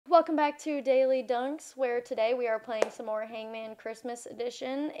Welcome back to Daily Dunks, where today we are playing some more Hangman Christmas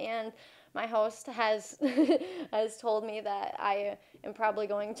Edition, and my host has has told me that I am probably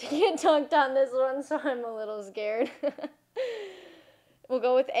going to get dunked on this one, so I'm a little scared. We'll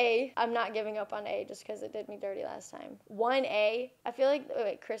go with A. I'm not giving up on A just because it did me dirty last time. 1A. I feel like,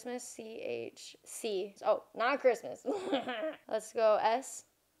 wait, Christmas, C-H-C. Oh, not Christmas. Let's go S.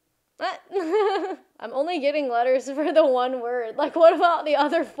 I'm only getting letters for the one word. Like, what about the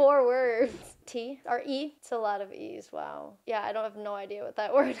other 4 words? T or E? It's a lot of E's. Wow. Yeah, I don't have no idea what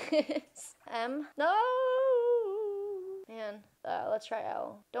that word is. M? No! Man. Let's try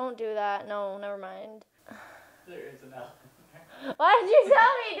L. Don't do that. No, never mind. There is an L. Why did you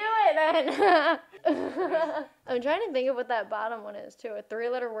tell me do it then? I'm trying to think of what that bottom one is, too. A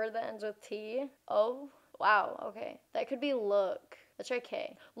 3-letter word that ends with T. O? Wow, okay. That could be look. Let's try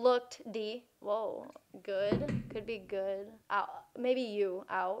K. Looked, D. Whoa, good. Could be good. Out. Maybe U,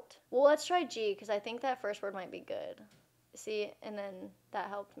 out. Well, let's try G, because I think that first word might be good. See, and then that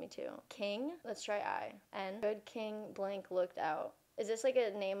helped me too. King. Let's try I. N. Good king blank looked out. Is this like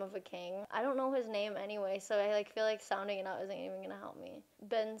a name of a king? I don't know his name anyway, so I feel like sounding it out isn't even gonna help me.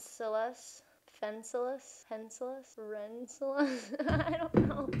 Bencilus. Fencilus? Pencilus? Rencilus? I don't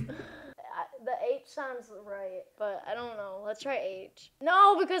know. The H sounds right, but I don't know. Let's try H.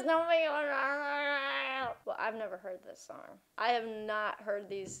 No, because nobody... Well, I've never heard this song. I have not heard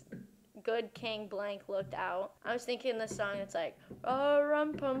these. Good king blank looked out. I was thinking this song, it's like,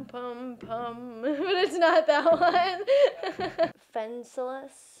 rum pum pum pum, but it's not that one.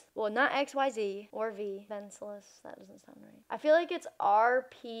 Fencilus. Well, not X, Y, Z or V. Fencilus. That doesn't sound right. I feel like it's R,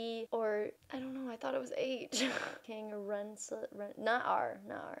 P, or I don't know. I thought it was H. King not R.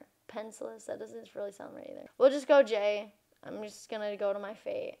 Pencilus. That doesn't really sound right either. We'll just go J. I'm just gonna go to my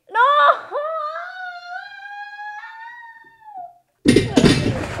fate. No!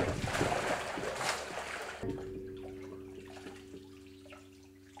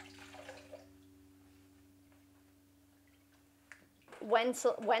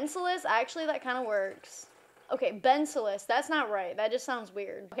 Wencilus, actually that kind of works. Okay, Bencilus, that's not right. That just sounds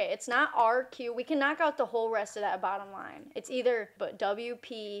weird. Okay, it's not R, Q. We can knock out the whole rest of that bottom line. It's either but W,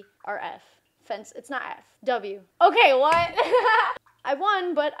 P, or F. It's not F. W. Okay, what? I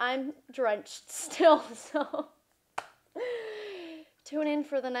won, but I'm drenched still, so tune in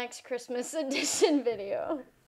for the next Christmas edition video.